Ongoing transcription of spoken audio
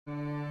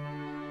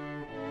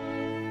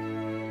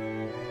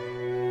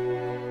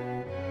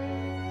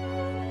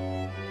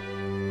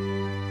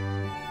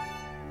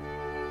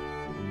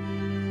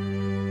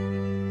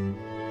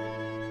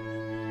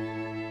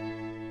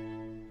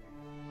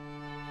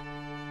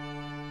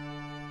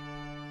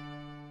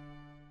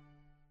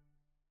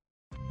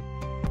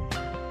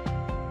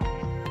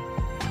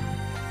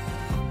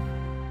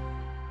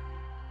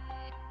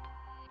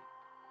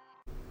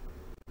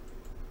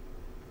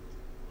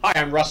Hi,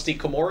 I'm Rusty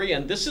Komori,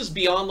 and this is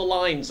Beyond the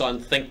Lines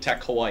on Think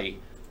Tech Hawaii.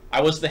 I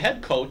was the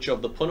head coach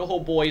of the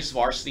Punahou Boys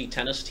varsity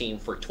tennis team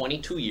for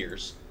 22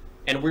 years,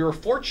 and we were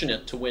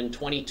fortunate to win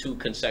 22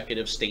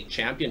 consecutive state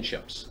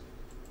championships.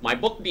 My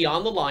book,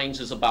 Beyond the Lines,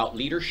 is about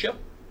leadership,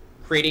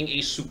 creating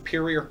a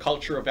superior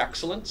culture of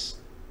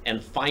excellence,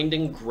 and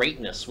finding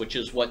greatness, which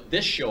is what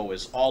this show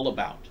is all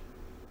about.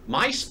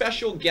 My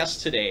special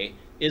guest today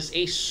is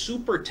a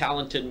super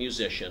talented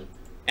musician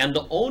and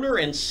the owner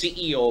and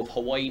CEO of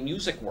Hawaii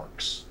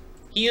MusicWorks.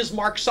 He is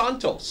Mark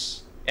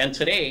Santos, and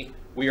today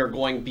we are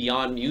going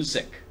beyond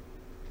music.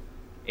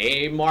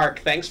 Hey Mark,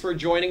 thanks for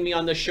joining me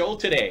on the show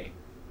today.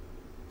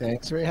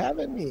 Thanks for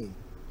having me.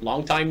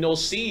 Long time no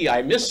see,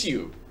 I miss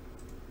you.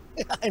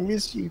 I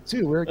miss you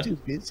too, we're too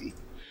busy.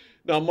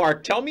 Now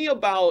Mark, tell me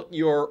about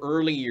your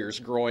early years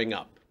growing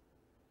up.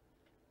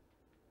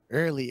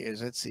 Early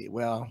years, let's see,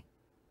 well,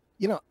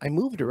 I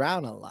moved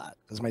around a lot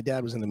because my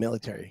dad was in the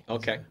military.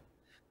 Okay.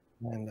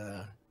 And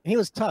he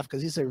was tough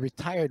because he's a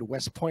retired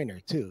West Pointer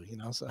too,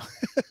 so.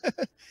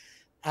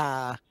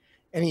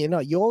 And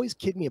you always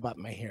kid me about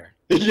my hair.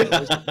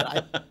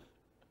 Yeah.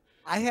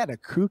 I had a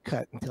crew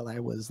cut until I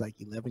was like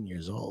 11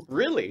 years old.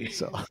 Really?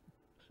 So,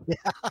 yeah.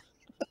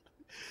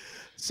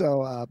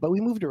 So, but we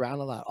moved around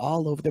a lot,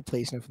 all over the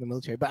place from the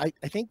military. But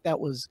I think that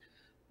was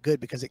good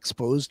because it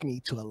exposed me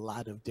to a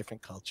lot of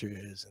different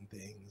cultures and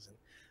things. And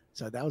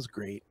so that was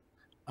great.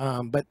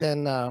 But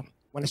then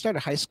when I started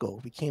high school,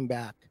 we came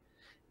back.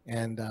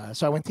 And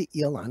so I went to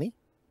Iolani.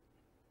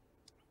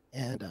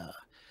 And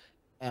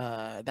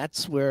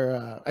that's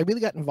where I really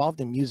got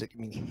involved in music.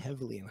 I mean,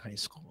 heavily in high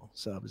school.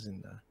 So I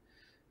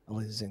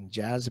was in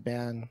jazz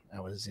band. I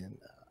was in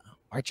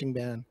marching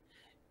band.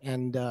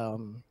 And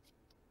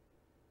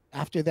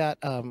after that,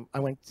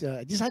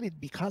 I decided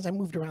because I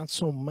moved around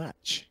so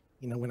much,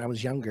 when I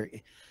was younger,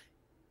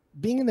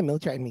 being in the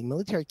military, I mean,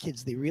 military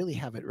kids, they really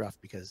have it rough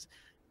because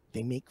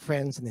they make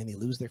friends and then they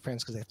lose their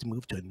friends because they have to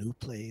move to a new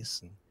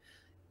place and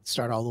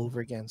start all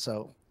over again.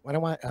 So when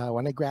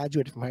I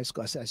graduated from high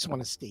school, I said, I just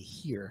want to stay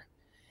here.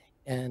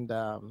 And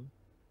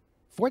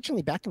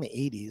fortunately, back in the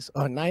 80s,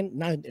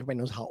 now everybody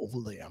knows how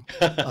old I am.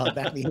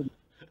 Back in the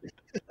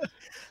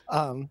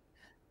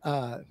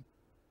 80s,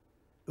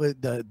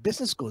 the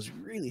business school was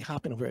really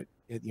hopping over at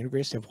the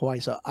University of Hawaii.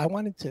 So I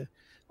wanted to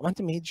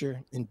major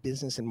in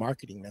business and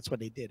marketing. That's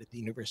what I did at the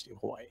University of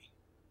Hawaii.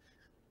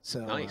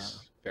 So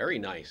Nice. Very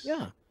nice.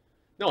 Yeah.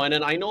 No, and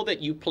then I know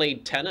that you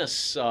played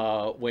tennis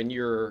when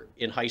you're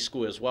in high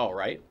school as well,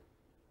 right?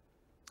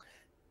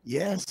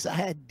 Yes,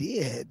 I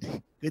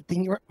did. Good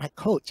thing you weren't my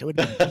coach. I would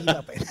have been beat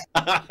up.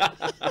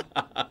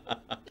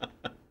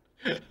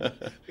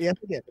 Yes,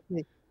 I did.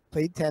 I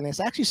played tennis.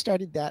 I actually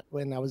started that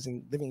when I was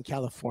living in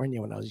California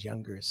when I was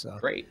younger. So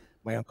Great.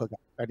 My uncle got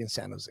started in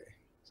San Jose.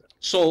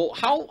 So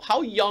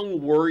how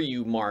young were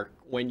you, Mark,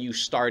 when you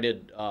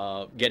started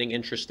getting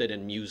interested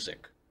in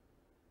music?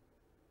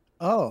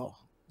 Oh,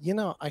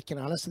 I can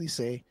honestly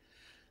say,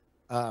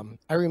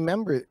 I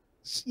remember,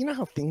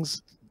 how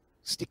things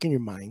stick in your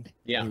mind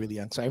when you're really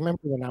young. So I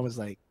remember when I was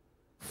like,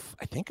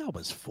 I think I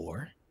was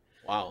 4.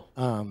 Wow.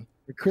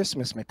 For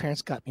Christmas, my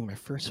parents got me my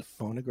first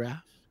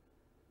phonograph.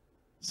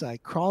 So I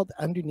crawled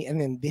underneath, and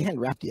then they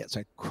hadn't wrapped it yet. So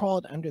I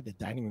crawled under the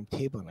dining room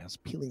table and I was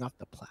peeling off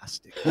the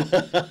plastic.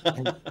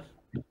 And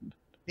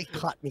they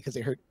caught me because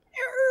they heard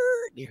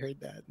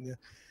that.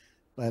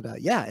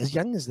 But yeah, as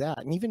young as that.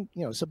 And even,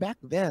 so back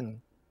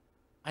then,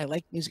 I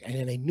liked music,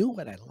 and I knew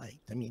what I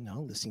liked. I mean,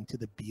 listening to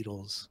the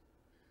Beatles,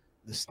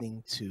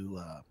 listening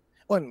to,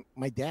 and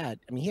my dad,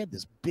 I mean, he had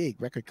this big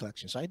record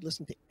collection. So I'd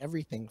listen to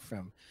everything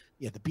from,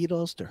 the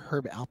Beatles to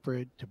Herb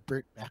Alpert to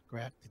Burt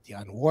Bacharach to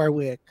Dionne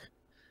Warwick,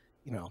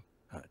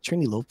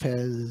 Trini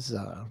Lopez,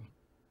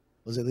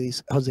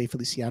 Jose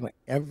Feliciano,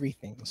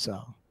 everything.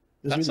 So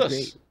it was really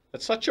great.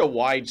 That's such a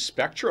wide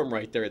spectrum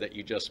right there that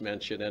you just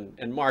mentioned.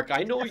 And Mark,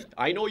 I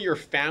know your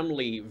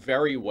family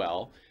very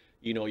well.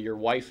 Your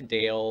wife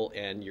Dale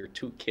and your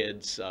 2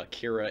 kids,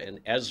 Kira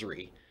and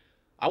Esri.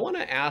 I want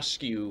to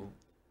ask you,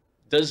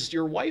 does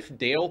your wife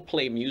Dale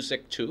play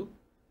music too?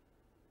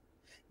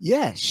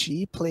 Yeah,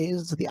 she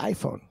plays the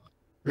iPhone.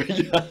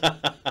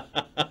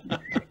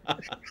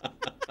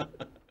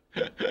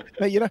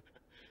 But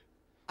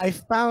I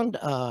found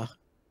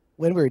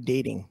when we were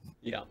dating,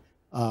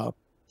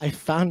 I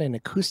found an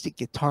acoustic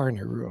guitar in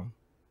her room.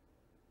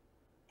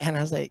 And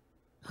I was like,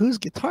 whose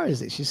guitar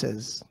is it? She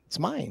says, it's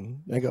mine.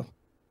 And I go,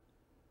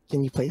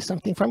 can you play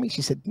something for me?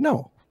 She said,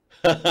 no.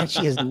 And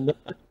she has never,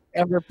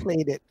 ever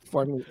played it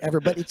for me,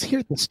 ever. But it's here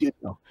at the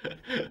studio.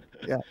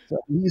 Yeah, so I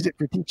use it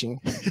for teaching.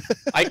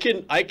 I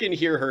can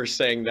hear her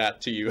saying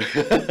that to you.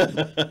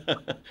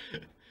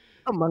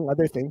 Among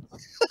other things.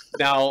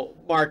 Now,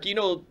 Mark,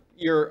 you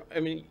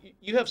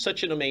have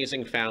such an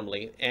amazing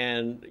family,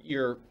 and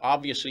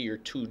obviously your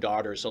 2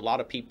 daughters. A lot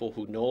of people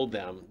who know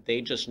them,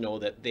 they just know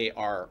that they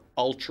are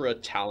ultra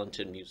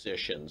talented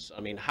musicians.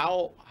 I mean,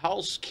 how's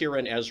Kira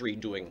and Esri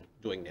doing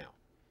now?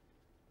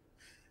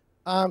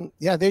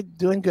 Yeah, they're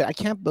doing good. I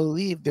can't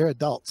believe they're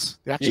adults.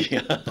 They're actually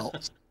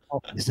adults.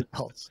 All these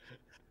adults.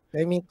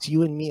 That makes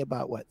you and me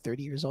about what,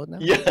 30 years old now?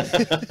 Yeah.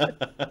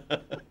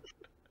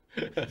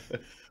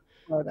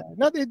 But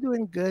no, they're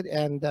doing good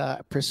and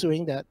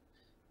pursuing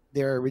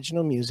their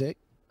original music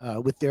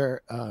with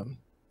their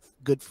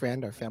good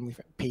friend, our family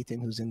friend,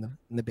 Peyton, who's in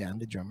the band,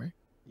 the drummer.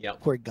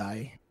 Yep. Poor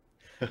guy,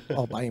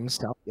 all by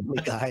himself, the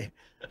only guy.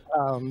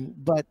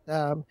 But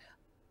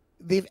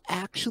they've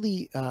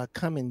actually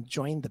come and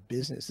joined the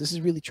business. This is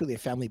really truly a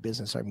family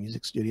business, our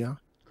music studio.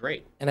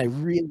 Great. And I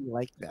really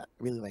like that.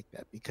 Really like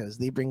that because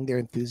they bring their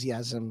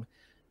enthusiasm,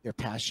 their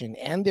passion,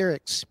 and their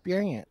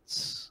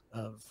experience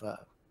of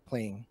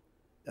playing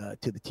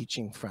to the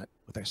teaching front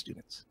with our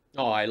students.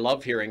 Oh, I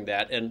love hearing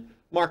that. And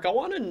Mark, I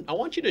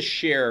want you to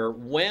share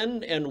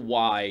when and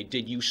why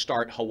did you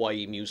start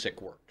Hawaii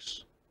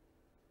MusicWorks?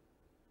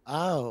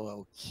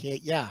 Oh,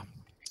 okay. Yeah.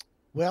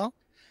 Well,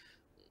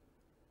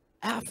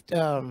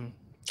 after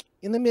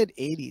in the mid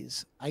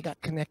 80s, I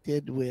got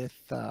connected with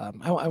I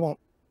won't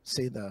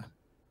say the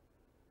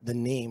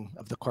name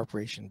of the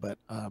corporation, but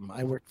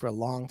I worked for a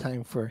long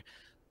time for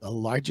the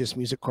largest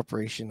music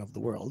corporation of the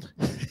world.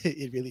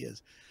 It really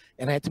is.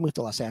 And I had to move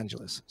to Los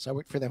Angeles. So I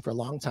worked for them for a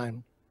long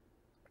time,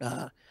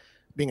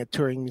 being a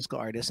touring musical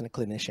artist and a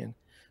clinician.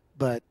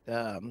 But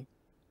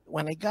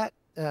when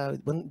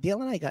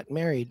Dale and I got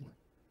married,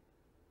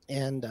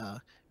 and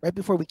right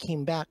before we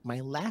came back, my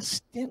last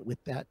stint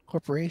with that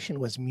corporation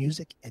was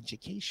music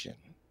education.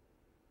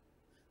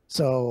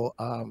 So,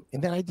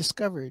 and then I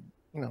discovered,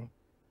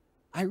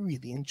 I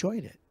really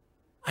enjoyed it.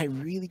 I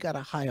really got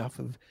a high off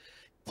of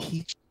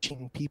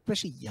teaching people,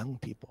 especially young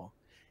people.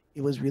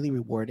 It was really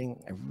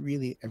rewarding. I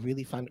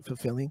really found it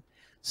fulfilling.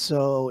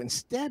 So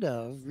instead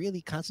of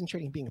really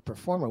concentrating being a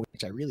performer,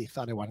 which I really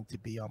thought I wanted to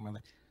be all my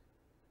life,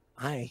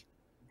 I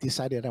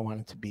decided I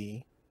wanted to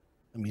be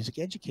a music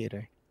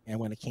educator. And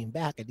when I came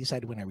back, I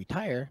decided when I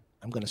retire,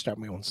 I'm going to start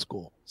my own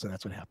school. So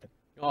that's what happened.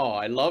 Oh,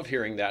 I love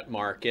hearing that,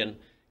 Mark. And,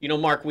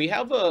 Mark, we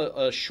have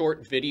a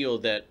short video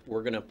that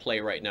we're going to play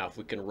right now, if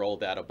we can roll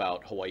that,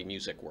 about Hawaii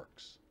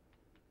MusicWorks.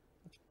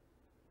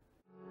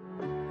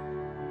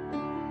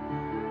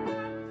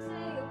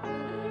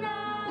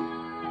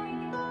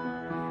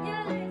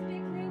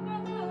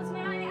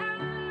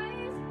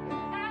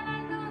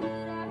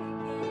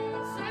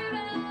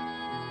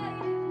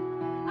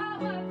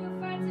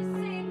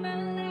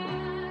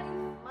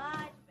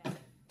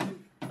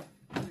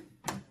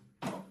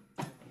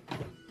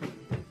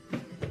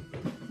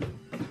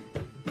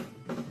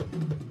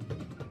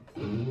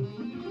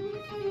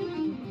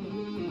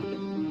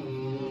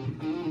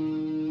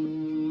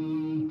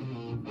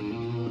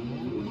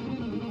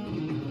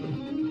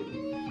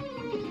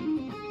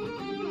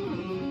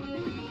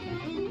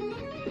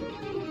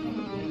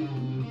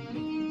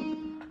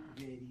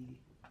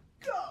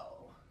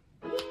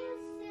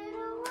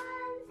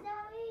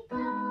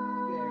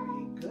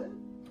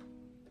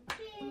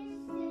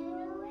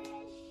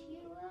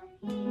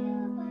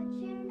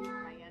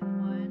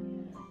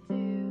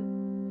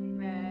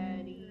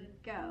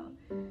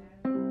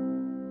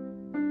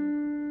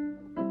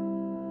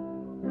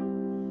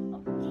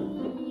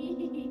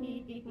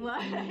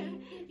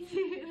 One,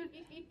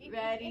 two,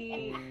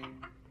 ready.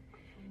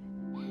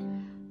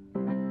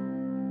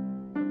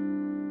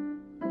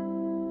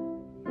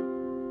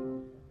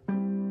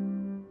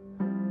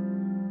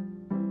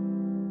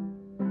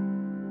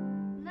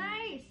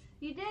 Nice!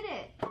 You did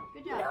it!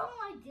 Good job. No,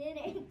 I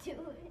didn't do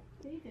it.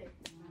 You did.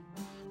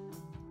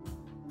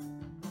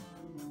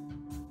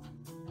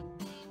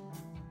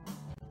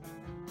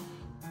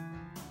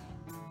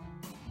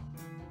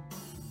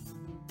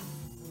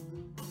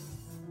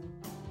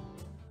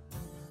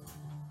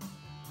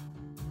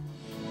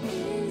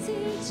 Is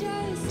it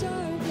just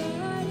our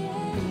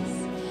bodies?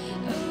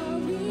 Are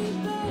we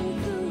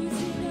both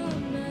losing our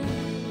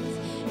minds?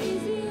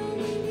 Is the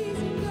only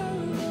reason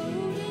we're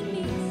holding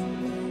me?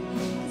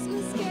 'Cause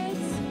we're scared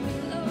to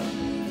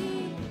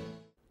lonely.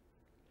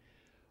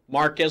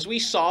 Mark, as we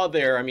saw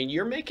there,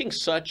 you're making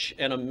such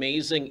an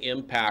amazing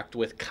impact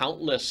with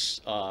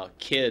countless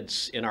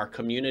kids in our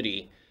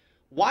community.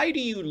 Why do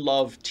you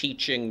love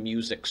teaching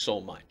music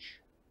so much?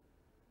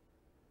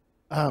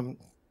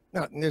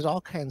 No, there's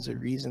all kinds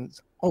of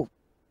reasons. Oh,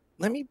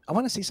 I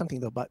want to say something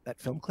though about that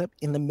film clip.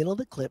 In the middle of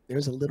the clip,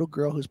 there's a little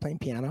girl who's playing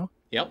piano.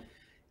 Yep.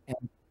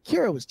 And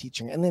Kira was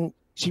teaching, and then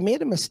she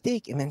made a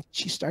mistake, and then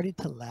she started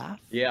to laugh.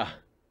 Yeah.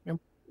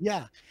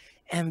 Yeah.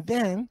 And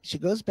then she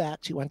goes back,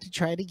 she wanted to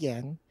try it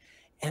again,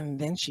 and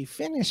then she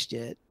finished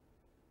it.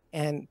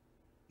 And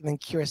then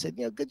Kira said,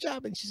 good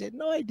job. And she said,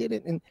 no, I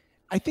didn't. And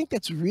I think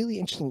that's really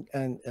interesting.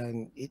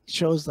 And it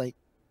shows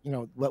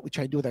what we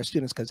try to do with our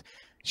students, because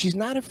she's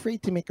not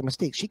afraid to make a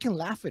mistake. She can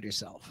laugh at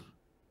herself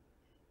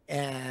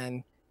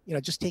and,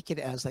 just take it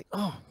as like,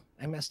 oh,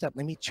 I messed up.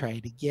 Let me try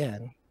it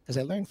again, because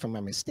I learned from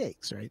my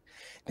mistakes, right?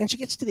 Then she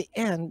gets to the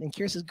end and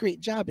Kira says, great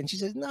job. And she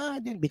says, no, I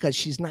didn't, because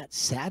she's not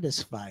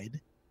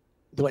satisfied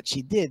with what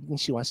she did. And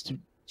she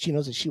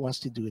knows that she wants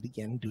to do it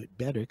again, do it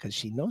better, because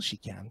she knows she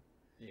can.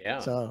 Yeah.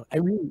 So I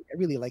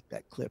really like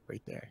that clip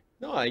right there.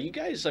 No, you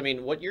guys,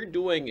 what you're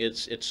doing,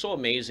 it's so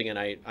amazing. And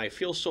I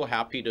feel so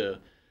happy to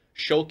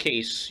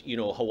showcase, you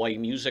know, Hawaii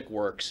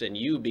MusicWorks and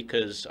you,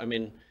 because I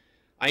mean,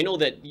 I know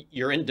that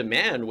you're in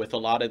demand with a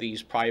lot of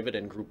these private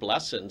and group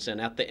lessons, and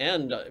at the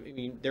end, I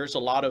mean, there's a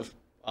lot of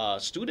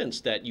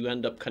students that you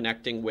end up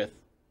connecting with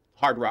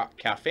Hard Rock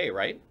Cafe,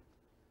 right?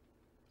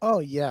 Oh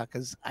yeah,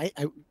 because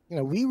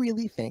we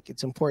really think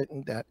it's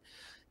important that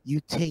you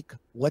take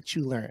what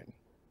you learn,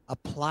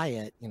 apply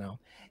it,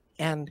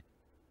 and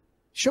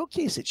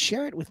showcase it,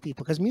 share it with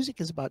people, because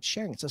music is about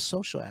sharing. It's a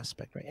social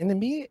aspect, right? And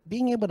then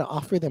being able to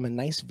offer them a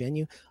nice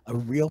venue, a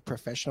real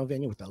professional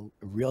venue with a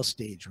real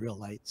stage, real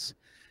lights,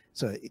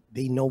 so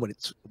they know what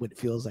it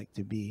feels like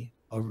to be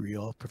a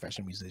real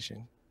professional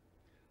musician.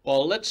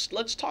 Well, let's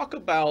talk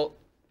about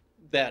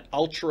that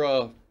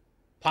ultra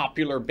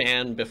popular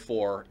band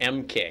before,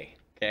 MK.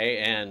 Okay,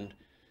 and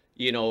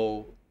you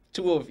know,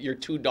 two of your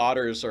two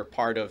daughters are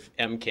part of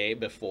MK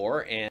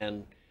before,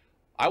 and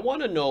I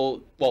want to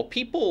know, well,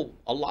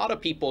 a lot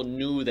of people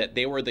knew that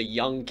they were the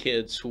young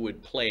kids who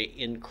would play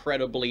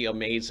incredibly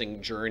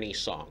amazing Journey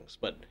songs,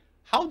 but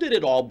how did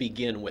it all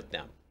begin with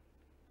them?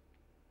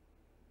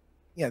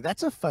 Yeah,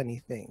 that's a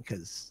funny thing,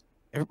 because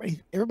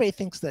everybody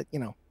thinks that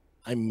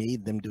I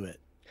made them do it.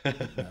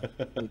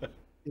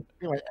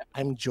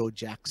 I'm Joe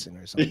Jackson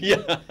or something.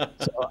 Yeah.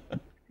 So,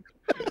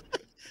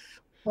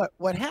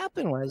 what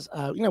happened was,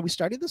 we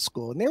started the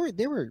school, and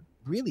they were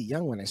really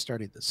young when I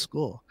started the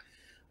school,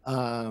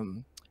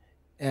 and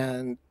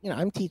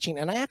I'm teaching,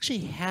 and I actually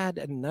had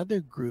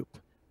another group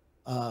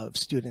of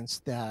students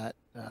that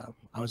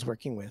I was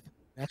working with,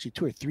 actually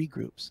two or three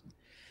groups,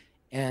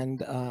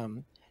 and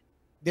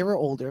they were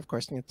older, of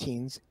course,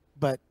 teens,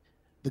 but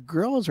the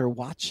girls are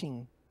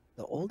watching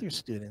the older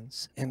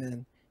students, and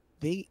then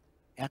they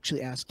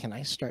actually asked, "Can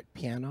I start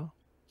piano?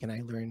 Can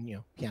I learn,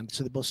 piano?"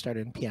 So they both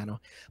started in piano,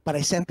 but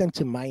I sent them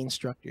to my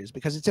instructors,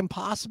 because it's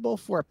impossible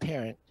for a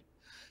parent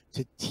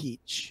to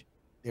teach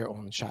their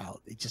own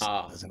child. It just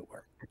doesn't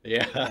work.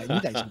 Yeah.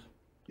 You guys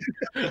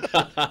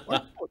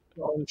or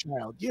your own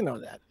child, you know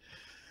that.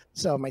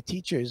 So my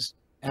teachers,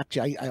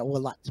 actually, I owe a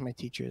lot to my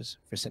teachers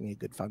for setting a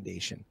good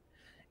foundation.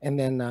 And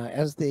then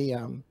as they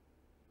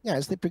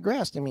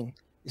progressed, I mean,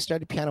 they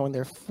started piano when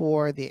they're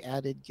 4. They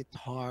added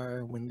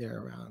guitar when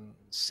they're around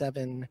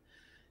 7.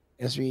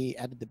 Esri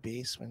added the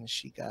bass when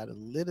she got a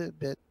little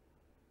bit,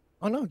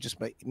 oh no, just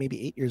by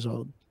maybe 8 years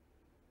old.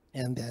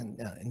 And then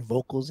and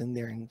vocals in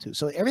there and too.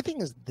 So everything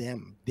is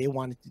them. They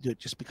wanted to do it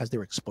just because they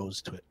were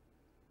exposed to it.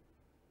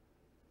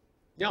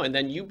 No, and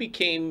then you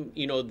became,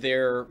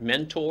 their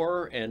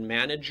mentor and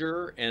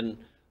manager, and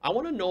I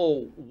want to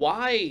know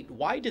why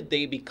did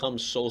they become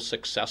so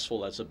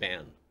successful as a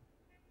band?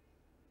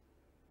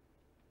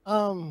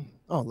 A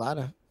lot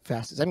of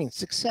facets. I mean,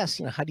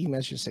 success, how do you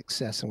measure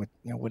success, and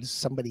what does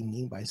somebody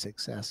mean by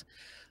success?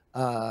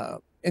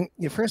 And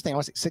the first thing I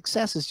want to say,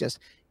 success is just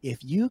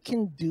if you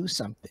can do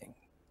something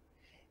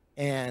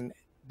and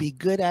be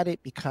good at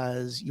it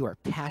because you are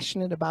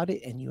passionate about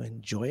it and you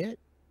enjoy it,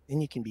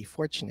 then you can be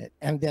fortunate.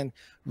 And then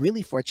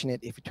really fortunate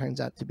if it turns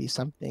out to be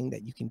something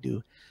that you can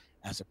do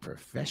as a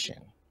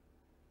profession.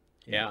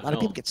 Yeah, a lot of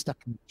people get stuck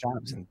in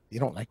jobs and they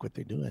don't like what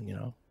they're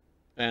doing,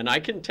 And I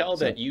can tell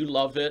that you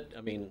love it.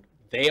 I mean,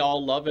 they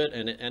all love it,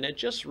 and it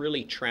just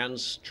really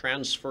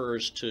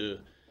transfers to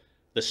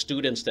the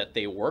students that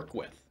they work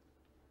with.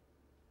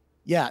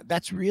 Yeah,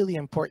 that's really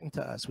important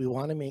to us. We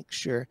want to make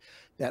sure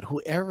that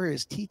whoever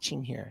is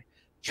teaching here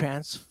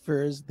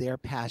transfers their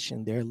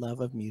passion, their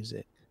love of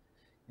music,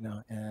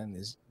 and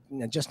is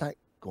just not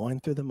going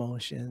through the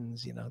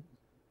motions,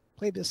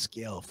 play this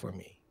scale for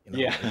me,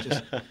 Yeah.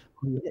 just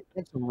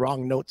get some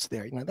wrong notes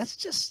there. That's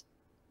just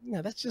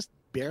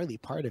barely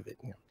part of it.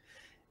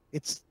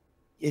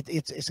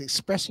 It's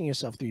expressing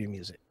yourself through your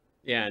music.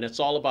 Yeah, and it's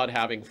all about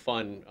having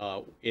fun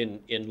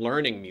in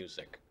learning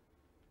music.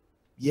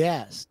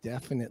 Yes,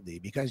 definitely,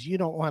 because you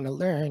don't want to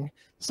learn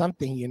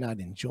something you're not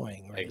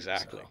enjoying. Right?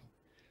 Exactly. So.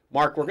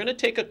 Mark, we're going to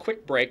take a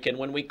quick break, and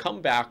when we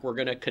come back, we're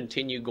going to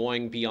continue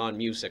going beyond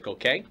music,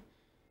 okay?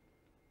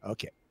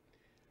 Okay.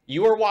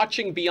 You are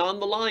watching Beyond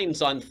the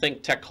Lines on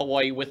Think Tech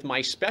Hawaii with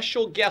my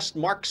special guest,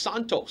 Mark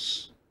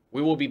Santos.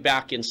 We will be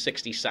back in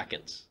 60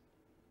 seconds.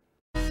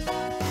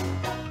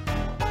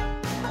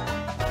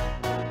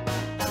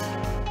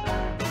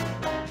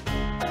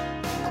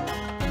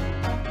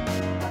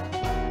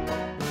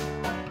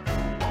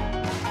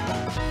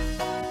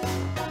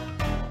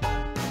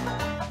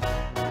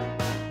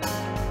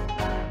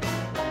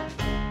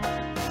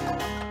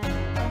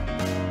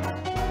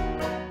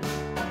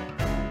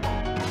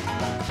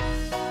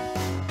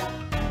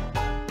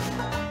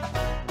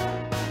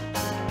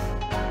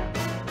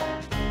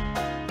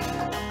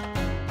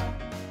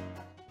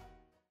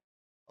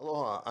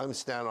 Aloha, I'm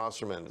Stan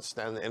Osserman,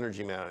 Stan the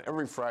Energy Man,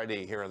 every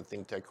Friday here on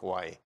Think Tech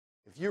Hawaii.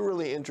 If you're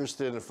really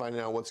interested in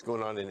finding out what's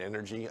going on in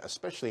energy,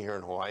 especially here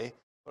in Hawaii,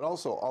 but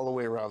also all the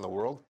way around the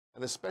world,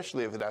 and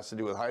especially if it has to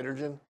do with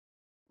hydrogen,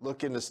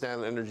 look into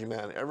Stan the Energy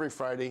Man every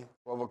Friday,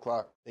 12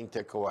 o'clock, Think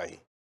Tech Hawaii.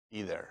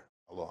 Be there.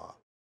 Aloha.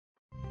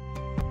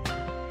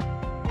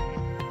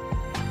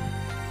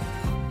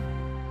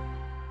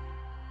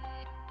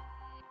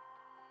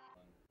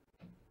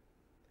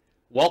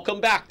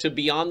 Welcome back to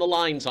Beyond the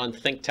Lines on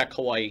Think Tech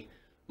Hawaii.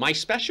 My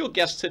special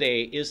guest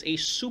today is a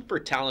super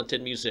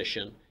talented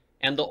musician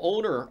and the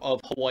owner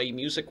of Hawaii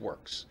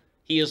MusicWorks.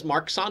 He is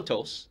Mark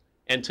Santos,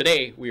 and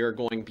today we are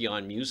going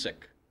beyond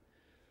music.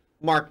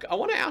 Mark, I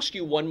want to ask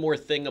you one more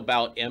thing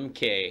about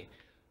MK.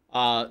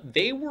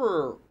 They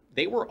were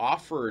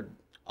offered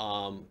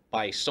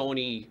by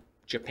Sony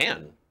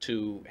Japan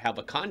to have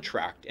a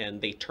contract,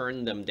 and they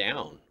turned them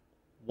down.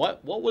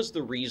 What was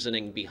the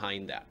reasoning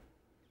behind that?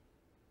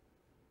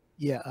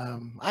 Yeah,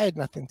 I had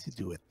nothing to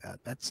do with that.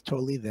 That's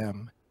totally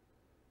them.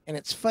 And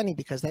it's funny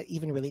because that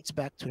even relates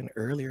back to an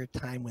earlier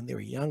time when they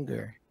were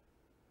younger.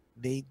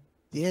 They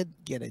did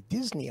get a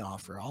Disney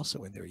offer also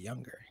when they were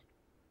younger.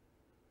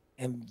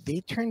 And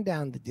they turned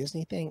down the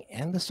Disney thing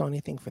and the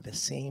Sony thing for the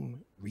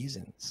same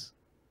reasons.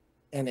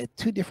 And at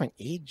two different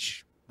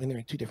when they're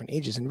in two different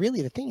ages. And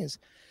really the thing is,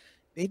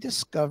 they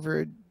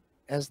discovered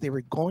as they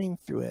were going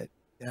through it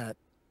that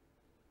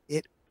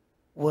it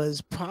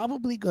was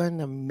probably going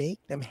to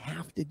make them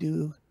have to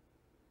do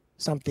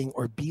something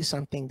or be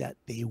something that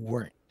they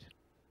weren't.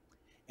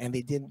 And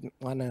they didn't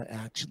want to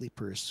actually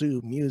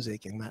pursue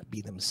music and not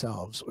be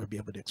themselves or be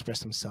able to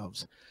express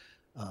themselves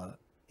for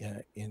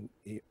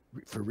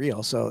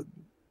real. So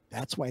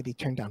that's why they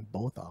turned down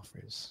both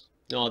offers.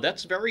 No,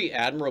 that's very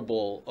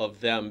admirable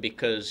of them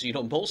because, you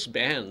know, most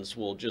bands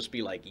will just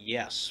be like,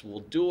 yes,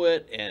 we'll do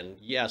it. And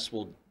yes,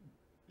 we'll,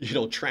 you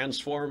know,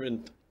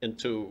 transform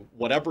into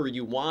whatever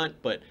you want.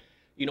 But,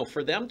 you know,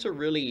 for them to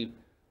really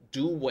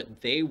do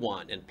what they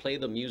want and play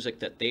the music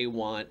that they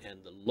want and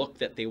the look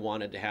that they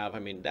wanted to have, I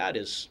mean, that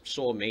is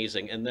so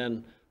amazing. And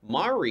then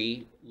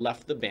Mari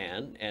left the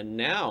band, and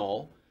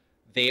now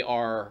they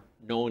are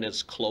known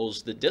as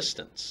Close the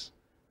Distance.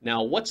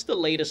 Now, what's the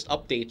latest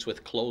updates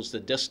with Close the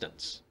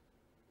Distance?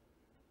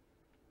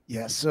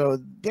 Yeah, so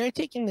they're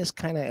taking this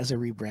kind of as a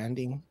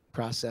rebranding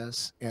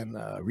process and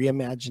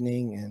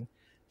reimagining and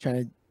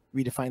trying to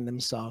redefine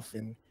themselves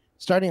and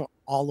starting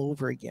all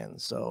over again.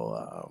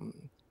 So,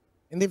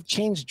 and they've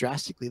changed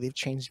drastically. They've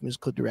changed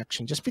musical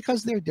direction just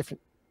because they're different.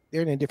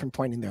 They're in a different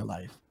point in their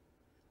life.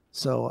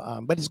 So,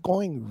 but it's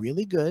going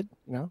really good.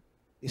 You know,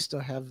 they still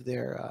have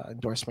their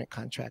endorsement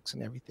contracts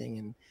and everything.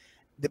 And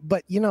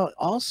but you know,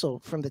 also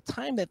from the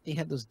time that they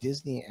had those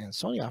Disney and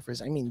Sony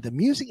offers, I mean, the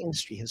music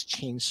industry has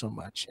changed so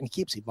much and it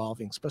keeps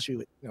evolving, especially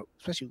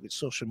with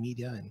social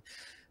media and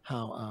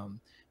how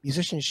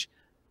musicians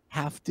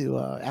have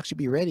to actually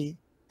be ready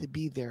to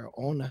be their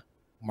own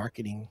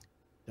marketing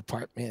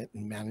department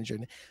and manager.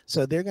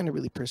 So they're going to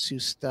really pursue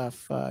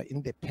stuff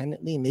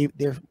independently, and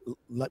they're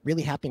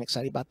really happy and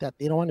excited about that.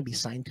 They don't want to be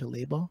signed to a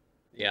label.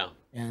 Yeah.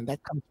 And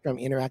that comes from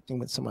interacting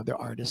with some other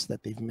artists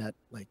that they've met,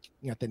 like,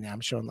 you know, at the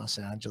NAMM show in Los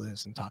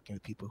Angeles and talking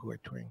with people who are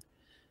touring.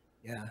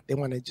 Yeah, they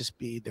want to just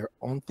be their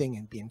own thing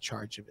and be in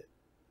charge of it.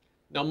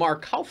 Now,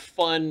 Mark, how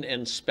fun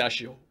and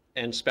special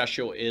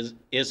is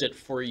it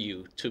for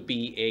you to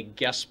be a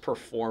guest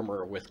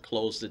performer with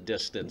Close the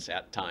Distance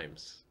at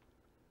times?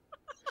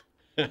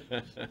 I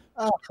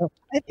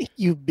think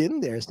you've been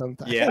there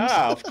sometimes.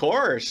 Yeah, of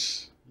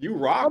course. You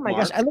rock. Oh my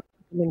Mark. gosh, I look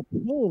in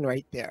pain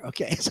right there.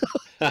 Okay, so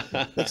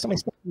like somebody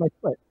stepped on my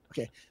foot.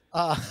 Okay,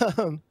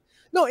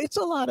 no, it's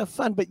a lot of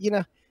fun. But you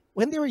know,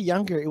 when they were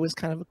younger, it was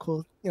kind of a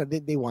cool. You know,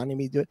 they wanted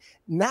me to do it.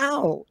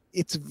 Now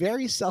it's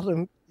very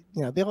seldom.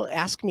 You know, they'll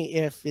ask me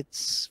if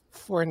it's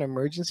for an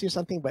emergency or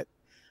something. But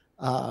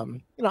you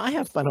know, I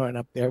have fun when I'm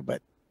up there.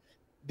 But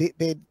they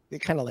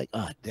kind of like,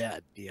 oh,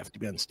 Dad, do you have to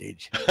be on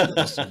stage?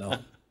 Yes or no?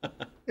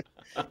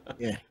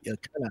 Yeah, you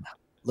kind of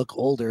look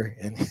older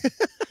and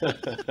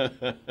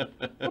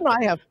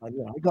I have fun.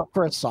 You know, I go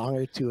for a song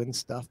or two and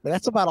stuff, but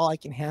that's about all I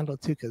can handle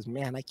too. Because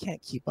man, I can't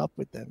keep up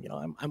with them. You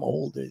know, I'm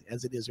old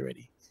as it is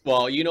already.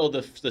 Well, you know,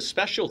 the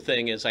special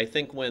thing is, I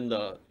think when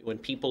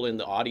people in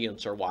the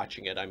audience are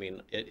watching it, I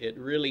mean, it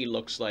really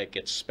looks like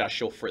it's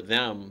special for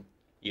them.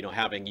 You know,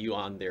 having you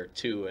on there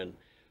too. And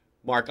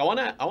Mark, I want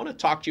to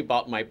talk to you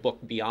about my book,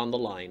 Beyond the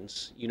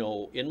Lines. You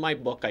know, in my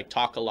book, I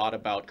talk a lot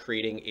about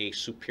creating a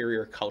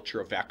superior culture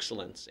of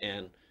excellence.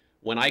 And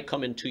when I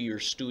come into your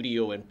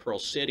studio in Pearl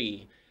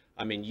City,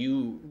 I mean,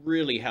 you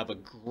really have a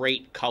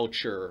great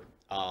culture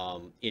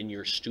in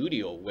your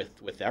studio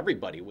with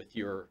everybody, with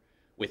your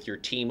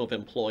team of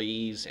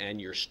employees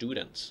and your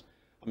students.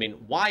 I mean,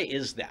 why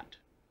is that?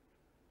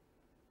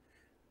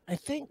 I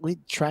think we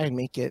try and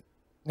make it.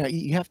 You know,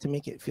 you have to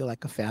make it feel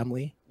like a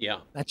family. Yeah.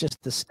 Not just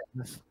the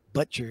staff,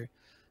 but the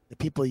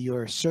people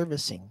you're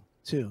servicing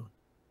too,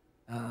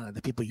 the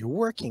people you're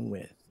working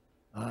with.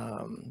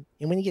 And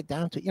when you get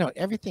down to, you know,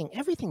 everything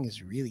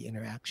is really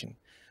interaction,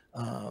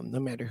 no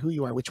matter who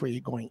you are, which way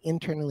you're going,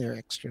 internally or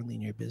externally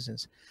in your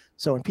business.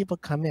 So when people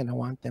come in, I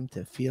want them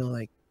to feel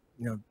like,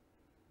 you know,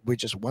 we're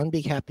just one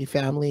big happy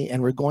family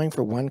and we're going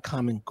for one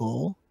common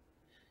goal.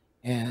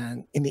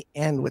 And in the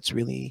end, what's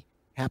really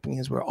happening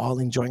is we're all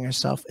enjoying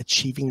ourselves,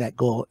 achieving that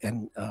goal,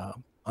 and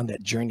on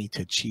that journey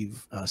to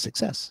achieve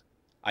success.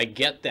 I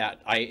get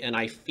that.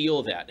 I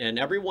feel that. And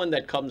everyone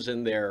that comes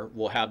in there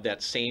will have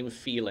that same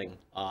feeling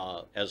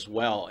as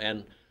well.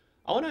 And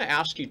I want to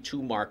ask you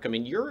too, Mark. I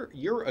mean,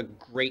 you're a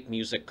great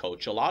music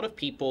coach. A lot of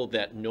people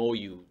that know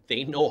you,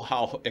 they know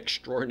how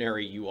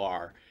extraordinary you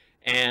are.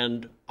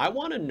 And I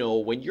want to know,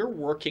 when you're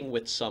working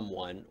with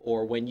someone,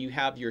 or when you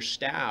have your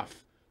staff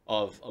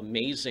of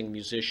amazing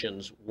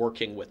musicians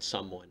working with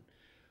someone,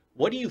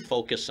 what do you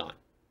focus on?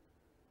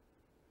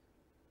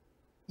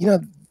 You know,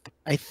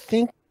 I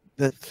think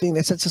the thing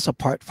that sets us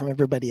apart from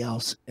everybody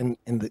else in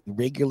the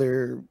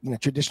regular,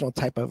 traditional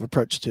type of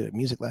approach to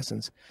music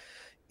lessons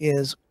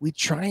is we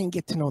try and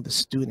get to know the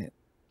student,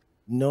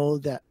 know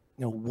that,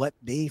 what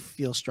they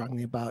feel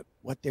strongly about,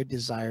 what their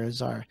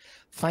desires are,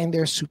 find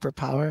their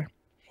superpower,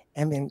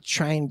 and then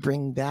try and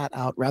bring that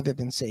out rather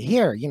than say,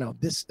 here,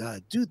 this,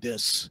 do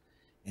this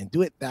and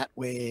do it that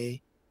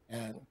way.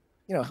 And,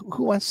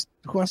 who wants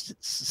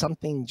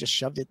something just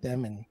shoved at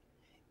them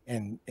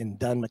and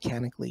done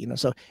mechanically,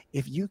 so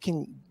if you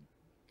can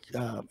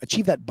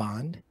achieve that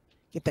bond,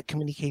 get that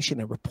communication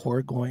and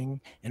rapport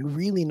going, and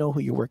really know who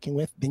you're working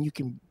with, then you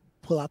can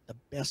pull out the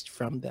best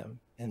from them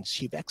and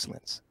achieve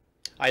excellence.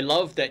 I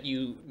love that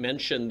you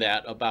mentioned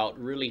that about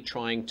really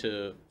trying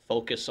to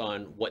focus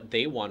on what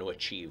they want to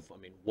achieve. I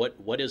mean,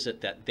 what is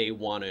it that they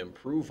want to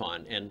improve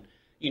on? And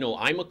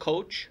I'm a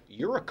coach,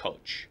 you're a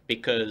coach,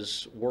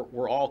 because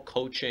we're all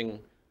coaching,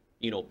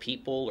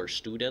 people or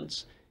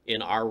students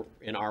in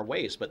our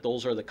ways, but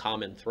those are the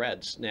common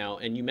threads. Now,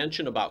 and you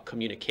mentioned about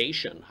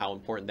communication, how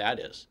important that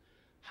is.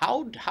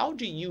 How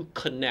do you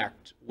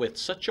connect with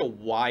such a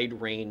wide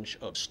range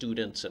of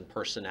students and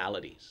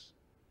personalities?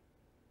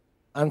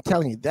 I'm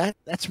telling you,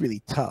 that's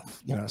really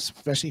tough,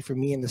 especially for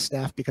me and the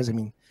staff, because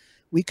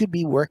we could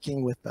be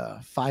working with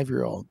a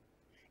 5-year-old,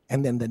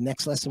 and then the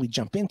next lesson we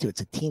jump into, it's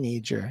a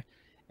teenager.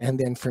 And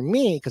then for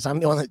me, because I'm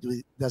the one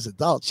that does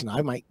adults,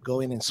 I might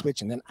go in and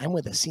switch, and then I'm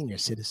with a senior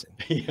citizen.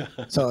 Yeah.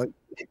 So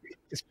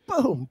it's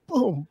boom,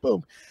 boom,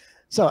 boom.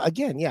 So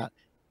again, yeah,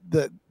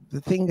 the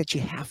thing that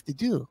you have to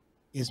do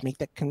is make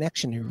that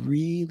connection and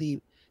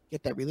really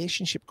get that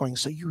relationship going,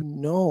 so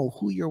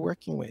who you're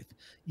working with,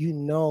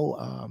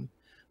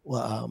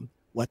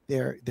 what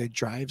their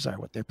drives are,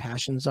 what their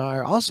passions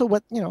are, also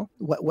what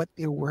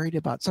they're worried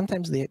about.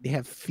 Sometimes they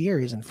have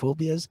fears and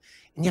phobias,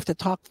 and you have to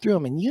talk through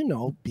them.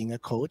 And being a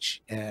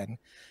coach and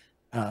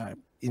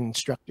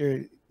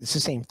instructor, it's the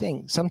same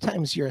thing.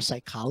 Sometimes you're a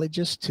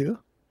psychologist too.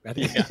 Right?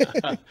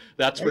 Yeah,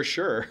 that's for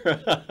sure.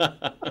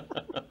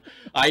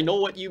 I know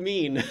what you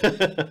mean.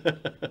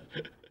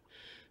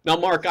 Now,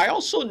 Mark, I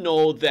also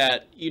know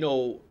that,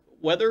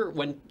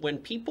 when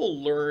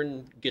people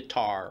learn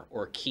guitar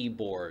or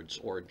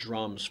keyboards or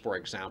drums, for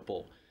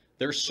example,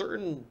 there's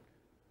certain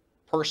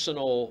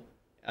personal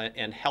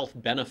and health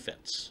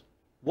benefits.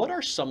 What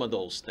are some of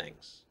those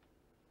things?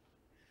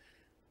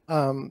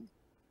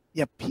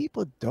 Yeah,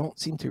 people don't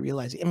seem to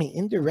realize it.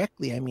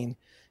 Indirectly,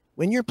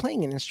 when you're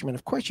playing an instrument,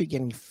 of course, you're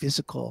getting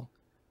physical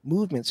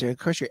movements. Of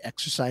course, you're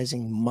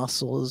exercising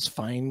muscles,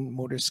 fine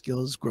motor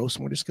skills, gross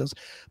motor skills,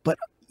 but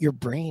your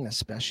brain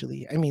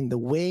especially. The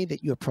way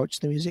that you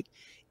approach the music,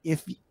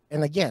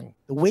 and again,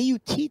 the way you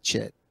teach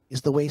it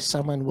is the way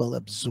someone will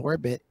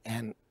absorb it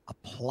and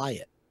apply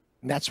it.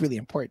 And that's really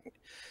important,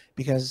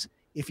 because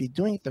if you're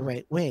doing it the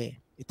right way,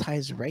 it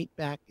ties right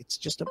back. It's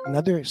just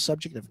another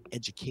subject of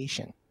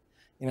education.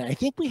 I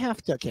think we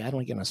have to, okay, I don't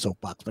want to get on a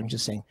soapbox, but I'm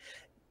just saying,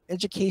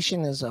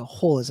 education as a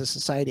whole, as a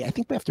society, I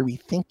think we have to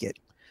rethink it,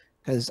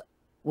 because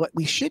what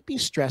we should be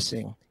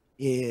stressing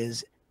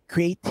is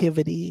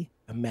creativity,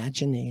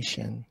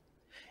 imagination,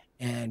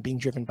 and being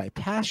driven by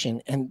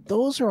passion. And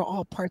those are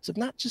all parts of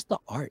not just the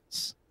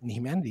arts and the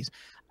humanities.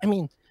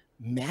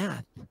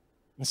 Math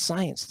and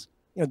science,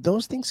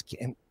 those things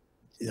can,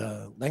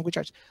 language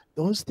arts,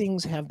 those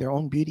things have their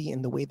own beauty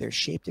in the way they're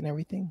shaped and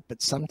everything.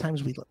 But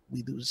sometimes we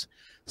lose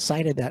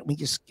sight of that. We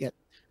just get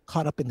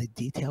caught up in the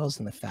details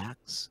and the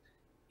facts,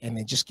 and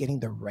then just getting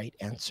the right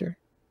answer.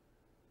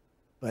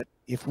 But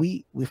if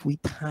we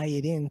tie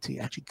it into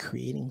actually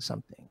creating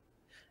something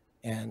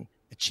and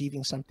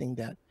achieving something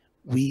that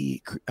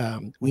we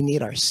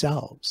need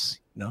ourselves,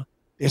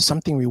 there's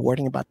something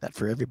rewarding about that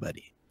for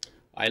everybody.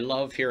 I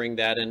love hearing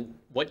that. And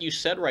what you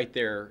said right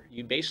there,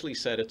 you basically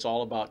said it's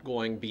all about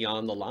going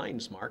beyond the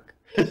lines, Mark.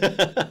 Yes,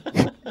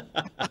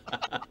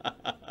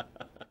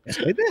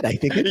 I did. I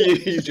think I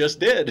did. You just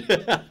did.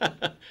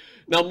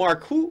 Now,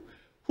 Mark, who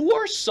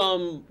are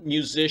some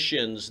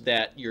musicians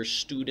that your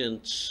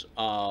students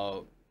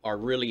are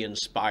really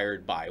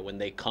inspired by when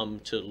they come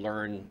to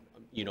learn,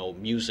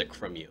 music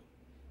from you?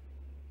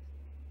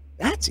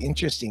 That's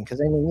interesting, because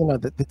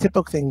the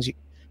typical things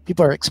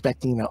people are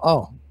expecting.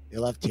 They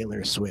love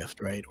Taylor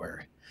Swift, right?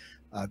 Or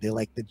they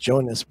like the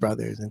Jonas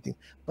Brothers and things.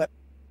 But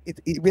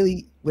it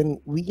really, when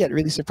we get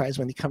really surprised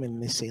when they come in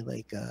and they say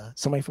like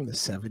somebody from the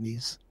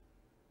 70s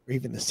or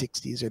even the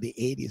 60s or the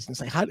 80s, and it's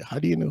like, how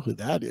do you know who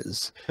that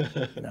is?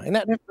 And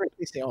that never,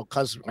 they say, oh,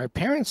 because our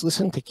parents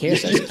listened to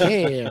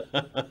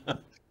KSSK.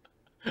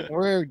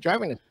 We're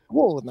driving to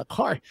school in the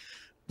car.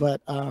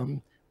 But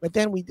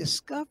then we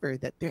discover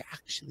that they're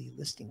actually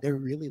listening. They're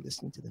really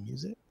listening to the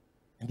music,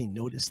 and they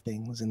notice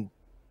things. And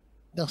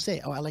they'll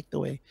say, oh, I like the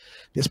way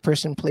this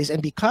person plays.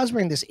 And because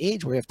we're in this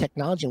age where we have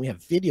technology and we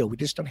have video, we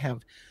just don't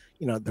have,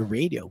 the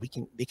radio.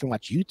 They can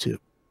watch YouTube.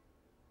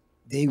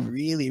 They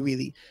really,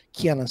 really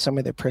key on some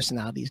of their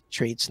personality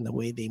traits and the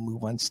way they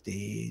move on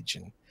stage.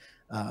 And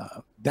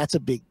that's a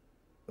big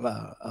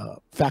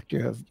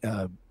factor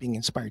of being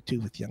inspired too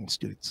with young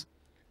students.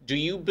 Do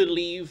you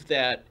believe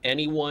that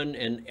anyone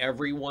and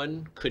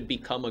everyone could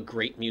become a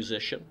great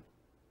musician?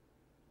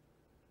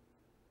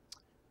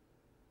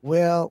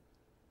 Well,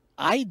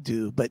 I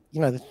do, but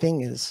the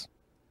thing is,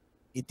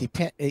 it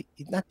depends. It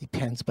not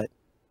depends, but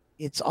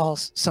it's all.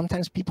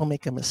 Sometimes people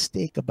make a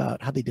mistake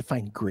about how they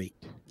define great.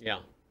 Yeah.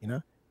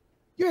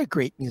 You're a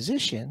great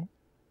musician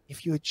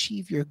if you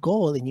achieve your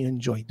goal and you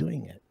enjoy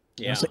doing it.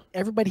 Yeah. So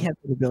everybody has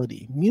an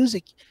ability.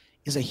 Music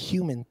is a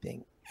human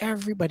thing.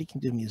 Everybody can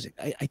do music.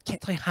 I can't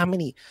tell you how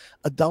many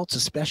adults,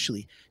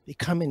 especially, they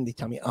come in, they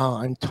tell me, oh,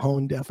 I'm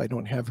tone deaf, I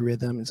don't have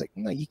rhythm. It's like,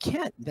 no, you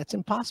can't. That's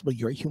impossible.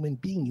 You're a human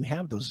being. You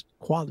have those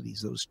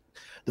qualities,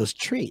 those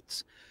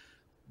traits.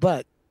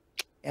 But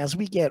as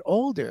we get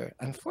older,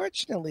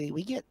 unfortunately,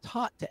 we get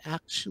taught to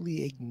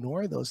actually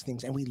ignore those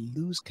things and we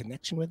lose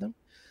connection with them.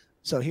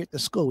 So here at the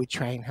school, we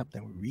try and help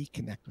them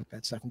reconnect with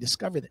that stuff and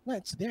discover that, no,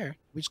 it's there.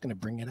 We're just going to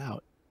bring it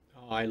out.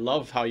 Oh, I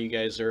love how you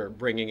guys are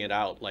bringing it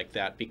out like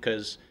that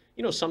because,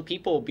 some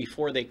people,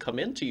 before they come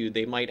into you,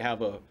 they might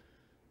have a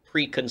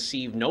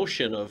preconceived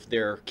notion of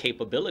their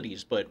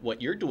capabilities. But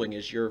what you're doing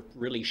is you're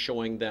really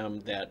showing them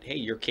that, hey,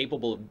 you're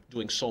capable of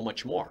doing so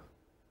much more.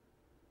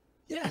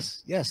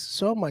 Yes,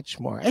 so much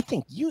more. I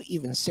think you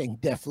even sang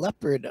Def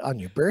Leppard on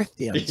your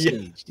birthday on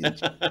stage,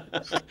 didn't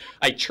you?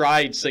 I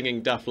tried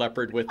singing Def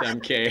Leppard with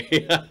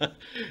MK,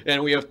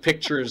 and we have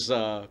pictures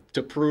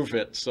to prove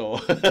it. So,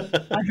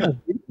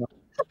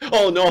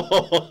 oh no,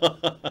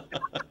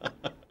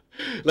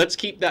 let's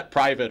keep that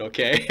private,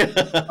 okay?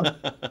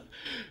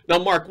 Now,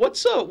 Mark,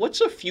 what's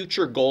a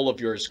future goal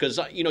of yours? Because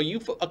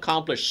you've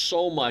accomplished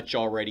so much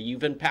already.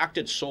 You've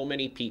impacted so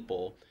many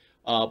people.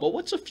 But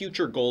what's a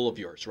future goal of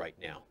yours right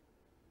now?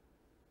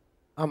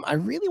 I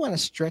really want to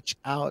stretch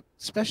out,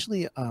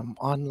 especially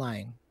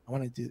online. I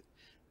want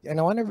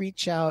to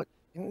reach out,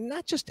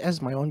 not just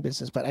as my own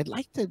business, but I'd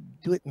like to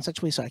do it in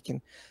such a way so I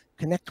can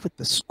connect with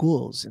the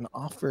schools and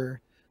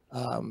offer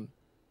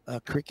a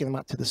curriculum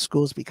out to the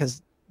schools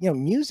because,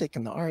 music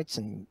and the arts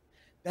and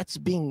that's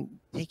being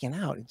taken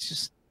out. It's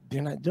just,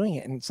 they're not doing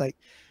it. And it's like,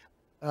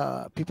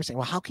 people are saying,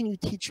 well, how can you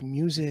teach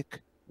music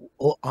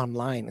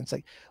online? And it's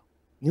like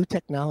new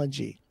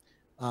technology.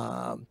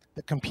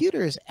 The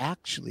computer is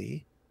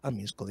actually a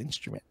musical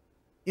instrument.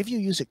 If you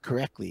use it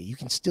correctly, you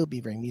can still be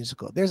very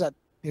musical. There's a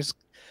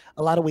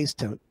lot of ways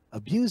to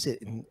abuse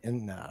it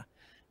and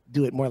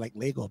do it more like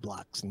Lego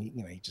blocks, and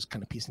you just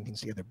kind of piecing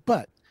things together.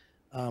 But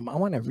I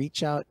want to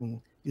reach out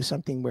and do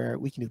something where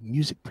we can do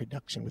music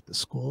production with the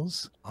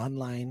schools,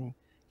 online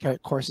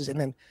courses, and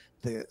then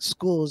the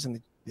schools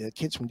and the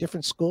kids from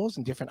different schools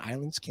and different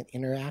islands can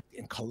interact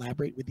and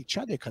collaborate with each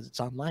other because it's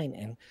online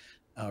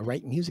and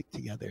write music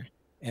together.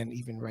 And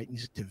even write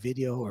music to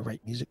video or write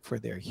music for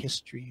their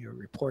history or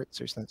reports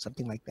or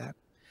something like that.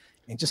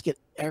 And just get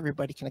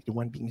everybody connected,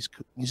 one big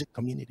music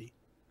community.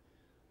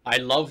 I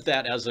love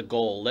that as a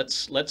goal.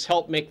 Let's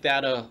help make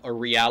that a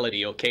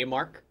reality, okay,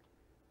 Mark?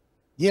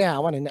 Yeah, I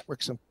want to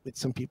network with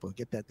some people,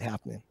 get that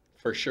happening.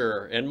 For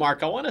sure. And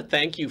Mark, I want to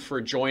thank you for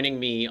joining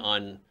me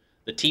on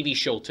the TV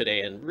show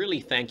today and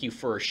really thank you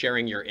for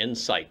sharing your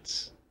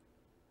insights.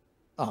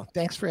 Oh,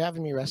 thanks for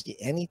having me, Rusty.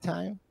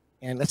 Anytime.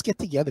 And let's get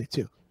together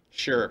too.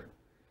 Sure.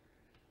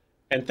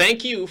 And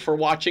thank you for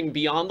watching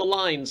Beyond the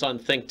Lines on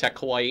Think Tech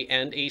Hawaii,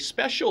 and a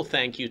special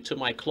thank you to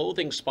my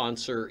clothing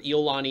sponsor,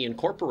 Iolani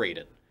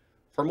Incorporated.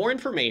 For more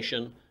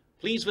information,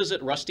 please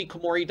visit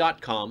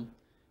rustykomori.com,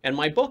 and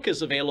my book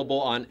is available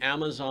on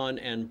Amazon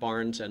and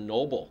Barnes &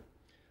 Noble.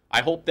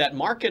 I hope that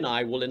Mark and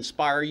I will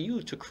inspire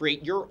you to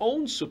create your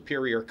own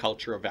superior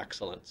culture of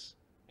excellence,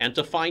 and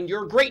to find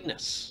your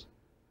greatness,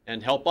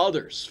 and help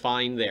others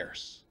find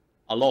theirs.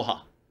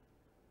 Aloha.